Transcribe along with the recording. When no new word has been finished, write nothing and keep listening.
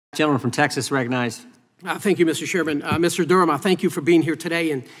Gentleman from Texas recognized. Thank you, Mr. Chairman. Mr. Durham, I thank you for being here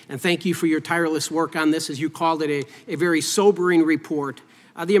today, and thank you for your tireless work on this, as you called it, a very sobering report.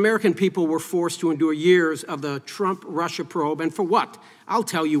 The American people were forced to endure years of the Trump-Russia probe, and for what? I'll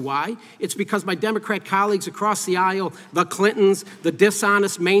tell you why. It's because my Democrat colleagues across the aisle, the Clintons, the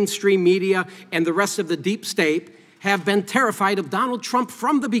dishonest mainstream media, and the rest of the deep state have been terrified of Donald Trump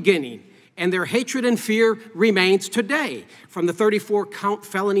from the beginning. And their hatred and fear remains today, from the 34-count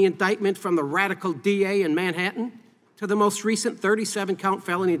felony indictment from the radical DA in Manhattan to the most recent 37-count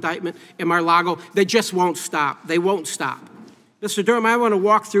felony indictment in Mar-a-Lago. They just won't stop. They won't stop. Mr. Durham, I want to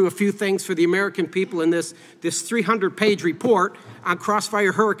walk through a few things for the American people in this 300-page report on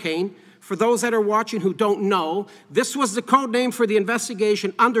Crossfire Hurricane. For those that are watching who don't know, this was the code name for the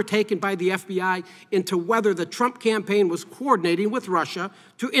investigation undertaken by the FBI into whether the Trump campaign was coordinating with Russia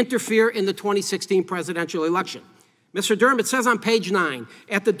to interfere in the 2016 presidential election. Mr. Durham, it says on page 9,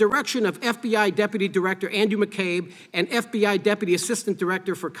 at the direction of FBI Deputy Director Andrew McCabe and FBI Deputy Assistant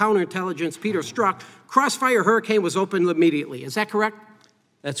Director for Counterintelligence Peter Strzok, Crossfire Hurricane was opened immediately. Is that correct?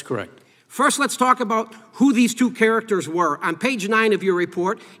 That's correct. First, let's talk about who these two characters were. On page 9 of your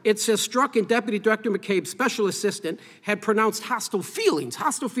report, it says Strzok and Deputy Director McCabe's special assistant had pronounced hostile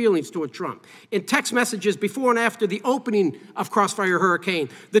feelings toward Trump. In text messages before and after the opening of Crossfire Hurricane,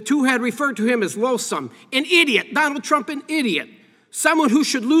 the two had referred to him as loathsome, an idiot, Donald Trump, an idiot, someone who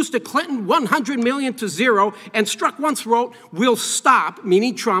should lose to Clinton 100 million to 0, and Strzok once wrote, "We'll stop,"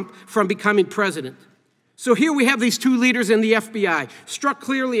 meaning Trump, "from becoming president." So here we have these two leaders in the FBI, Strzok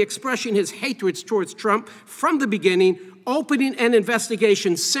clearly expressing his hatred towards Trump from the beginning, opening an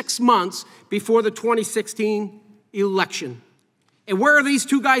investigation 6 months before the 2016 election. And where are these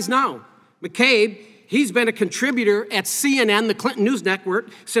two guys now? McCabe, he's been a contributor at CNN, the Clinton News Network,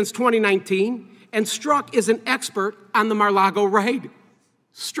 since 2019, and Strzok is an expert on the Mar-a-Lago raid.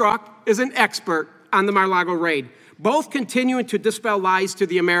 Strzok is an expert on the Mar-a-Lago raid, both continuing to dispel lies to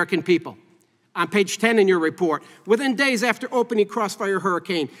the American people. On page 10 in your report, within days after opening Crossfire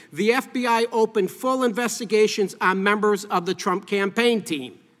Hurricane, the FBI opened full investigations on members of the Trump campaign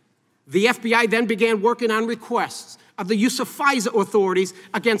team. The FBI then began working on requests of the use of FISA authorities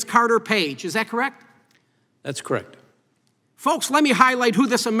against Carter Page. Is that correct? That's correct. Folks, let me highlight who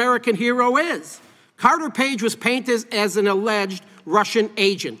this American hero is. Carter Page was painted as an alleged Russian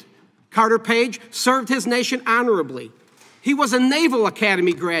agent. Carter Page served his nation honorably. He was a Naval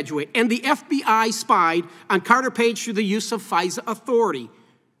Academy graduate, and the FBI spied on Carter Page through the use of FISA authority.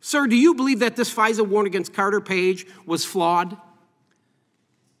 Sir, do you believe that this FISA warrant against Carter Page was flawed?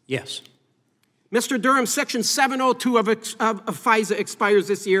 Yes. Mr. Durham, Section 702 of FISA expires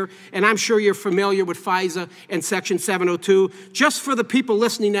this year, and I'm sure you're familiar with FISA and Section 702. Just for the people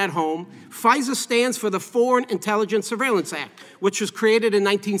listening at home, FISA stands for the Foreign Intelligence Surveillance Act, which was created in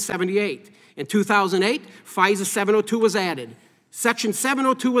 1978. In 2008, FISA 702 was added. Section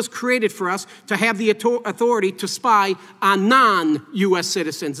 702 was created for us to have the authority to spy on non-U.S.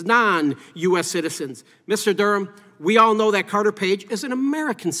 citizens, Mr. Durham, we all know that Carter Page is an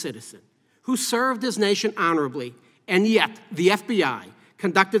American citizen who served his nation honorably, and yet the FBI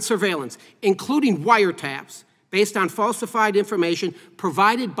conducted surveillance, including wiretaps, based on falsified information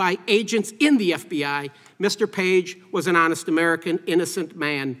provided by agents in the FBI. Mr. Page was an honest American, innocent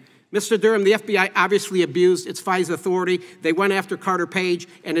man. Mr. Durham, the FBI obviously abused its FISA authority. They went after Carter Page,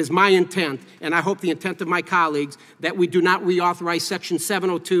 and it is my intent, and I hope the intent of my colleagues, that we do not reauthorize Section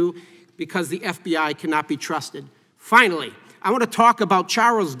 702 because the FBI cannot be trusted. Finally, I want to talk about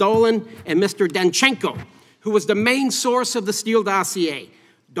Charles Dolan and Mr. Danchenko, who was the main source of the Steele dossier.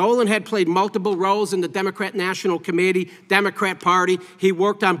 Dolan had played multiple roles in the Democrat National Committee, Democrat Party. He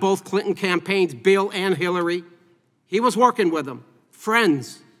worked on both Clinton campaigns, Bill and Hillary. He was working with them,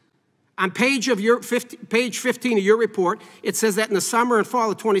 friends. On page 15 of your report, it says that in the summer and fall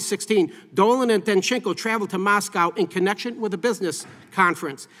of 2016, Dolan and Danchenko traveled to Moscow in connection with a business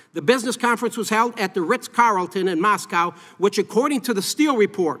conference. The business conference was held at the Ritz-Carlton in Moscow, which, according to the Steele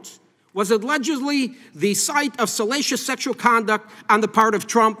reports, was allegedly the site of salacious sexual conduct on the part of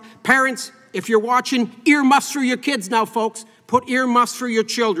Trump. Parents, if you're watching, earmuffs for your kids now, folks. Put earmuffs for your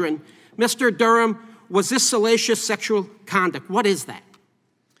children. Mr. Durham, was this salacious sexual conduct? What is that?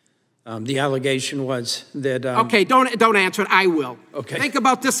 The allegation was that... Okay, don't answer it. I will. Okay. Think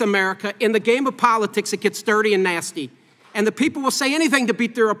about this, America. In the game of politics, it gets dirty and nasty. And the people will say anything to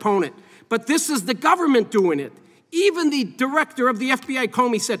beat their opponent. But this is the government doing it. Even the director of the FBI,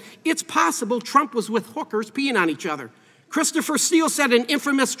 Comey, said, it's possible Trump was with hookers peeing on each other. Christopher Steele said an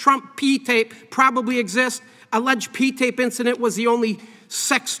infamous Trump pee tape probably exists. Alleged pee tape incident was the only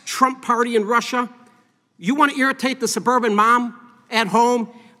sex Trump party in Russia. You want to irritate the suburban mom at home?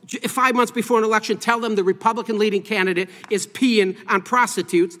 5 months before an election, tell them the Republican leading candidate is peeing on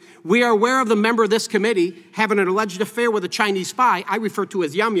prostitutes. We are aware of the member of this committee having an alleged affair with a Chinese spy, I refer to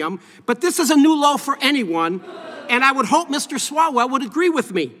as Yum Yum, but this is a new low for anyone, and I would hope Mr. Swalwell would agree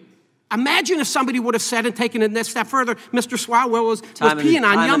with me. Imagine if somebody would have said and taken it a step further, Mr. Swalwell was peeing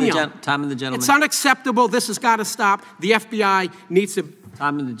on Yum Yum. Time of the gentleman. It's unacceptable. This has got to stop. The FBI needs to...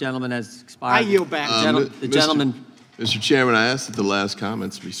 Time of the gentleman has expired. I yield back. The gentleman... Mr. Chairman, I ask that the last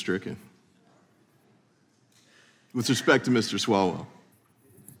comments be stricken. With respect to Mr. Swalwell.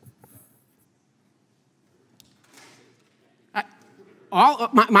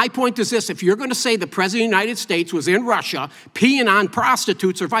 My point is this: if you're going to say the President of the United States was in Russia peeing on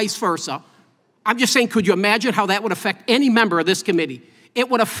prostitutes or vice versa, I'm just saying, could you imagine how that would affect any member of this committee? It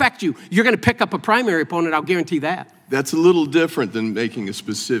would affect you. You're going to pick up a primary opponent, I'll guarantee that. That's a little different than making a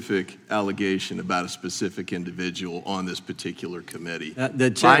specific allegation about a specific individual on this particular committee.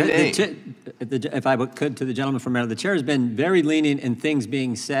 If I could, to the gentleman from Maryland, the chair has been very lenient in things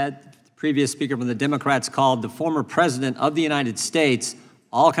being said. The previous speaker from the Democrats called the former president of the United States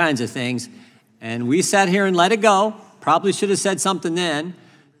all kinds of things, and we sat here and let it go. Probably should have said something then.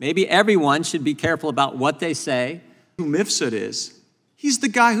 Maybe everyone should be careful about what they say. Who Mifsud is. He's the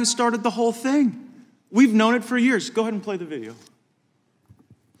guy who started the whole thing. We've known it for years. Go ahead and play the video.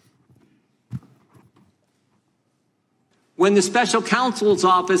 When the special counsel's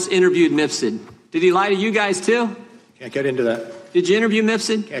office interviewed Mifsud, did he lie to you guys too? Can't get into that. Did you interview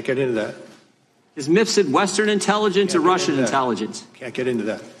Mifsud? Can't get into that. Is Mifsud Western intelligence or Can't get Russian into that. intelligence? Can't get into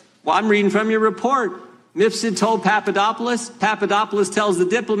that. Well, I'm reading from your report. Mifsud told Papadopoulos. Papadopoulos tells the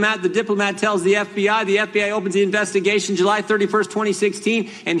diplomat tells the FBI opens the investigation July 31st, 2016,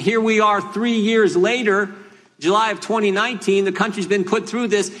 and here we are 3 years later, July of 2019, the country's been put through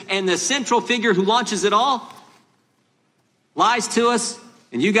this, and the central figure who launches it all lies to us,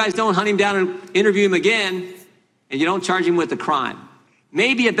 and you guys don't hunt him down and interview him again, and you don't charge him with a crime.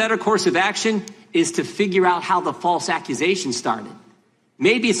 Maybe a better course of action is to figure out how the false accusation started.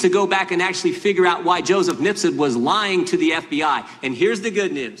 Maybe it's to go back and actually figure out why Joseph Mifsud was lying to the FBI. And here's the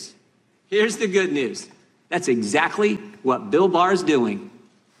good news. Here's the good news. That's exactly what Bill Barr is doing.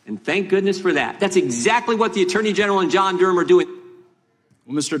 And thank goodness for that. That's exactly what the Attorney General and John Durham are doing.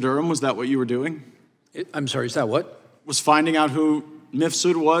 Well, Mr. Durham, was that what you were doing? I'm sorry, is that what? Was finding out who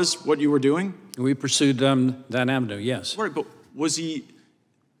Mifsud was what you were doing? We pursued that avenue, yes. Right, but was he...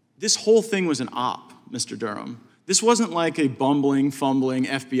 This whole thing was an op, Mr. Durham. This wasn't like a bumbling, fumbling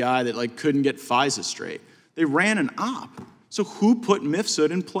FBI that like couldn't get FISA straight. They ran an op. So who put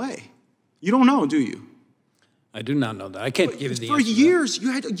Mifsud in play? You don't know, do you? I do not know that. I can't give you the answer. For years,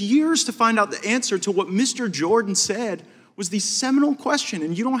 you had years to find out the answer to what Mr. Jordan said was the seminal question,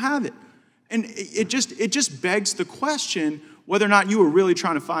 and you don't have it. And it just begs the question whether or not you were really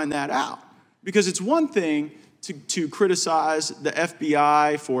trying to find that out. Because it's one thing to criticize the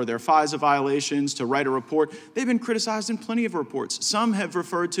FBI for their FISA violations, to write a report. They've been criticized in plenty of reports. Some have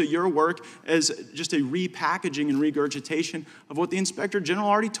referred to your work as just a repackaging and regurgitation of what the Inspector General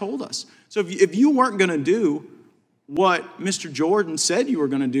already told us. So if you weren't going to do what Mr. Jordan said you were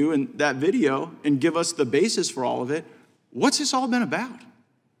going to do in that video and give us the basis for all of it, what's this all been about?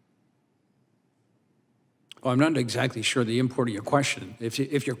 Well, I'm not exactly sure the import of your question.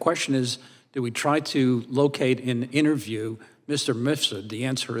 If your question is, did we try to locate and interview Mr. Mifsud? The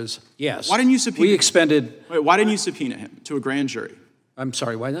answer is yes. Why didn't you subpoena We expended... Wait, why didn't you subpoena him to a grand jury? I'm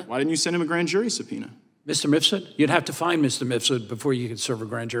sorry, why not? Why didn't you send him a grand jury subpoena? Mr. Mifsud? You'd have to find Mr. Mifsud before you could serve a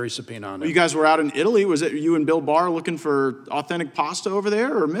grand jury subpoena on him. Well, you guys were out in Italy. Was it you and Bill Barr looking for authentic pasta over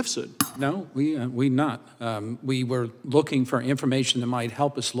there, or Mifsud? No, we not. We were looking for information that might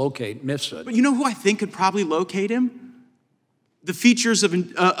help us locate Mifsud. But you know who I think could probably locate him? The features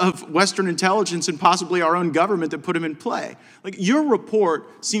of Western intelligence and possibly our own government that put him in play. Like, your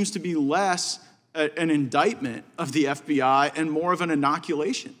report seems to be less an indictment of the FBI and more of an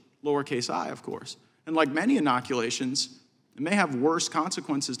inoculation, lowercase I, of course. And like many inoculations, it may have worse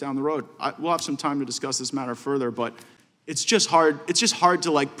consequences down the road. We'll have some time to discuss this matter further, but it's just hard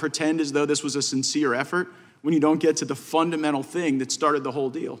to like pretend as though this was a sincere effort when you don't get to the fundamental thing that started the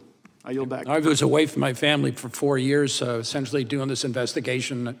whole deal. I yield back. I was away from my family for 4 years, essentially doing this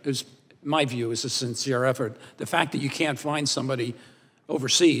investigation. My view is a sincere effort. The fact that you can't find somebody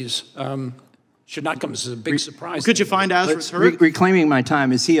overseas should not come as a big surprise. Could you find Azra's hurt? Reclaiming my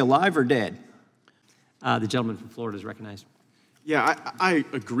time, is he alive or dead? The gentleman from Florida is recognized. Yeah, I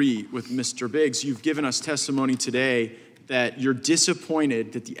agree with Mr. Biggs. You've given us testimony today that you're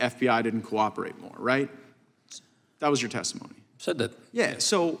disappointed that the FBI didn't cooperate more, right? That was your testimony. Said that. Yeah,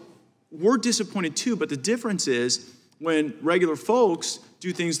 so we're disappointed too, but the difference is when regular folks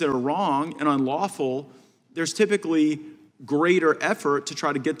do things that are wrong and unlawful, there's typically greater effort to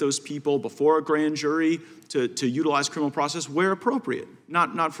try to get those people before a grand jury to utilize criminal process where appropriate,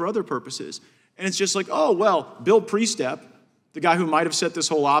 not for other purposes. And it's just like, oh, well, Bill Priestep, the guy who might have set this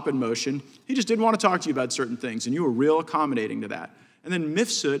whole op in motion, he just didn't want to talk to you about certain things, and you were real accommodating to that. And then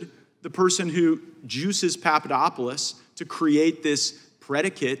Mifsud, the person who juices Papadopoulos to create this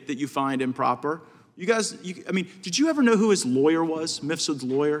predicate that you find improper. You guys, I mean, did you ever know who his lawyer was, Mifsud's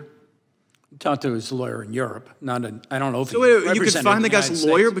lawyer? Talked to his lawyer in Europe. I don't know if So wait, you could represented find the the guy's United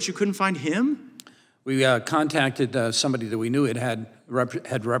lawyer, States. but you couldn't find him? We contacted somebody that we knew had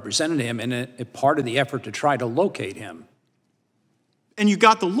represented him in a part of the effort to try to locate him. And you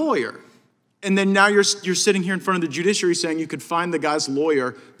got the lawyer. And then now you're sitting here in front of the judiciary saying you could find the guy's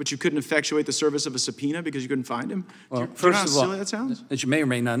lawyer, but you couldn't effectuate the service of a subpoena because you couldn't find him? Well, do you know first how of all, silly that sounds? as you may or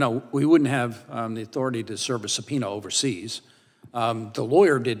may not know, we wouldn't have the authority to serve a subpoena overseas. The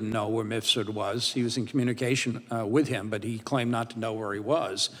lawyer didn't know where Mifsud was. He was in communication with him, but he claimed not to know where he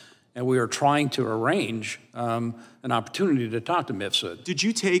was. And we were trying to arrange an opportunity to talk to Mifsud. Did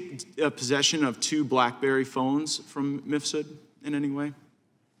you take possession of 2 BlackBerry phones from Mifsud in any way?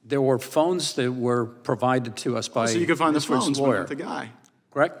 There were phones that were provided to us by So you could find the Mifsud's phones, but lawyer. not the guy.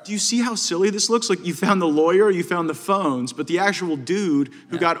 Correct? Do you see how silly this looks? Like you found the lawyer, you found the phones, but the actual dude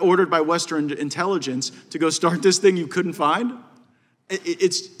who got ordered by Western intelligence to go start this thing you couldn't find?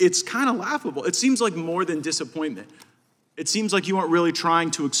 It's kind of laughable. It seems like more than disappointment. It seems like you weren't really trying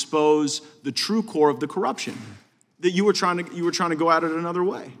to expose the true core of the corruption. That you were trying to go at it another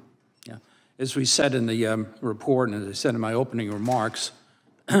way. Yeah. As we said in the report, and as I said in my opening remarks,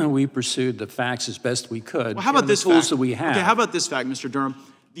 we pursued the facts as best we could. Well, how about this the tools fact? that we have? Okay, how about this fact, Mr. Durham?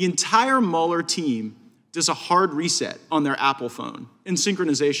 The entire Mueller team does a hard reset on their Apple phone in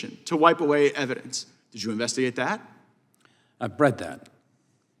synchronization to wipe away evidence. Did you investigate that? I've read that.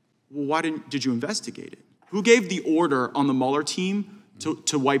 Well, why did you investigate it? Who gave the order on the Mueller team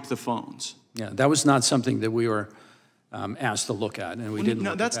to wipe the phones? Yeah, that was not something that we were asked to look at, and we didn't. No,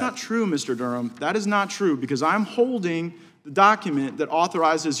 look that's at not true, Mr. Durham. That is not true because I'm holding the document that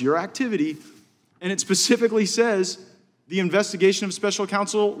authorizes your activity, and it specifically says the investigation of Special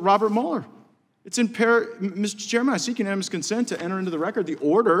Counsel Robert Mueller. It's in Mr. Chairman, I seek unanimous consent to enter into the record the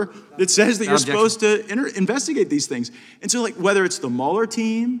order that says that you're supposed to investigate these things. And so, like, whether it's the Mueller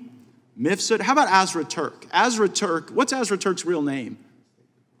team, Mifsud, how about Azra Turk? Azra Turk, what's Azra Turk's real name?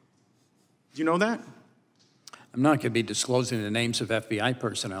 Do you know that? I'm not going to be disclosing the names of FBI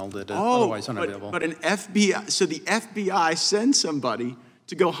personnel that are otherwise unavailable. But an FBI, so the FBI sends somebody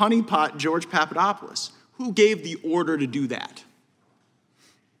to go honeypot George Papadopoulos. Who gave the order to do that?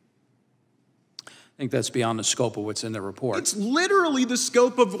 I think that's beyond the scope of what's in the report. It's literally the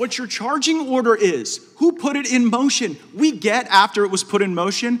scope of what your charging order is. Who put it in motion? We get after it was put in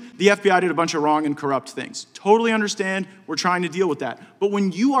motion, the FBI did a bunch of wrong and corrupt things. Totally understand. We're trying to deal with that. But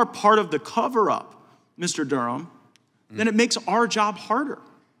when you are part of the cover-up, Mr. Durham, then it makes our job harder.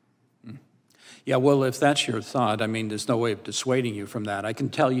 Yeah, well, if that's your thought, I mean, there's no way of dissuading you from that. I can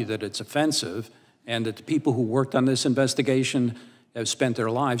tell you that it's offensive and that the people who worked on this investigation have spent their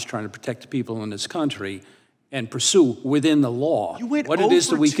lives trying to protect the people in this country and pursue within the law what it is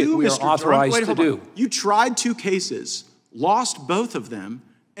that we are authorized to do. You tried 2 cases, lost both of them,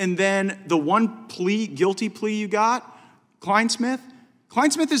 and then the one guilty plea you got, Kleinsmith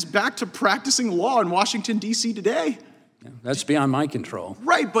is back to practicing law in Washington, D.C. today. Yeah, that's beyond my control.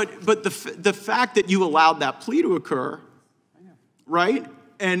 Right, but the fact that you allowed that plea to occur, right,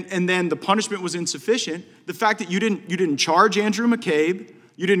 and then the punishment was insufficient, the fact that you didn't charge Andrew McCabe,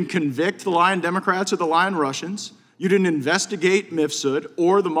 you didn't convict the lying Democrats or the lying Russians, you didn't investigate Mifsud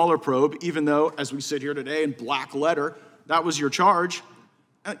or the Mueller probe, even though, as we sit here today in black letter, that was your charge.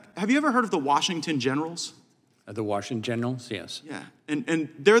 Have you ever heard of the Washington Generals? The Washington Generals, yes. Yeah, and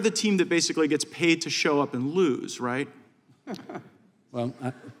they're the team that basically gets paid to show up and lose, right? Well,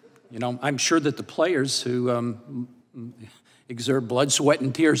 I'm sure that the players who exert blood, sweat,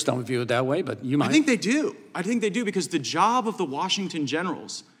 and tears don't view it that way, but you might. I think they do. I think they do because the job of the Washington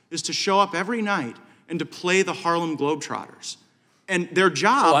Generals is to show up every night and to play the Harlem Globetrotters. And their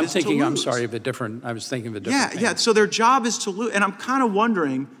job is to lose. I'm sorry, I was thinking of a different thing. Yeah, so their job is to lose. And I'm kind of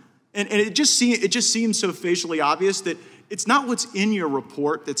wondering, and it just seems so facially obvious that it's not what's in your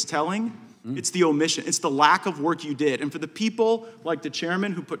report that's telling, it's the omission. It's the lack of work you did. And for the people like the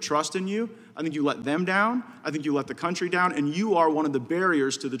chairman who put trust in you, I think you let them down. I think you let the country down. And you are one of the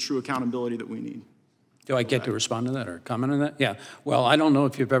barriers to the true accountability that we need. Do I get to respond to that or comment on that? Yeah. Well, I don't know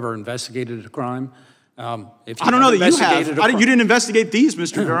if you've ever investigated a crime, If I don't know that you investigated have. a You didn't investigate these,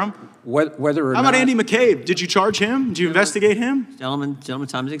 Mr. Durham. whether or How about not, Andy McCabe? Did you charge him? Did you investigate him? Gentlemen,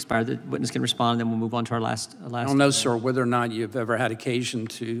 time has expired. The witness can respond, and then we'll move on to our last. I don't know, sir, whether or not you've ever had occasion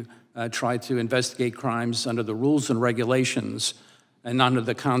to try to investigate crimes under the rules and regulations and under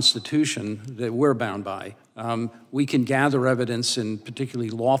the Constitution that we're bound by. We can gather evidence in particularly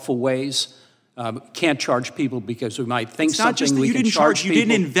lawful ways. Can't charge people because we might think It's not something. just that we you can didn't charge, you didn't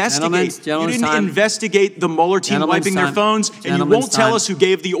people. investigate. Gentlemen's You didn't time. investigate the Mueller team Gentlemen's wiping their time. phones, and you Gentlemen's won't tell time. us who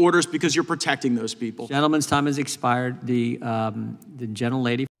gave the orders because you're protecting those people. Gentlemen's time has expired. The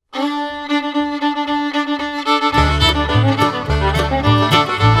gentlelady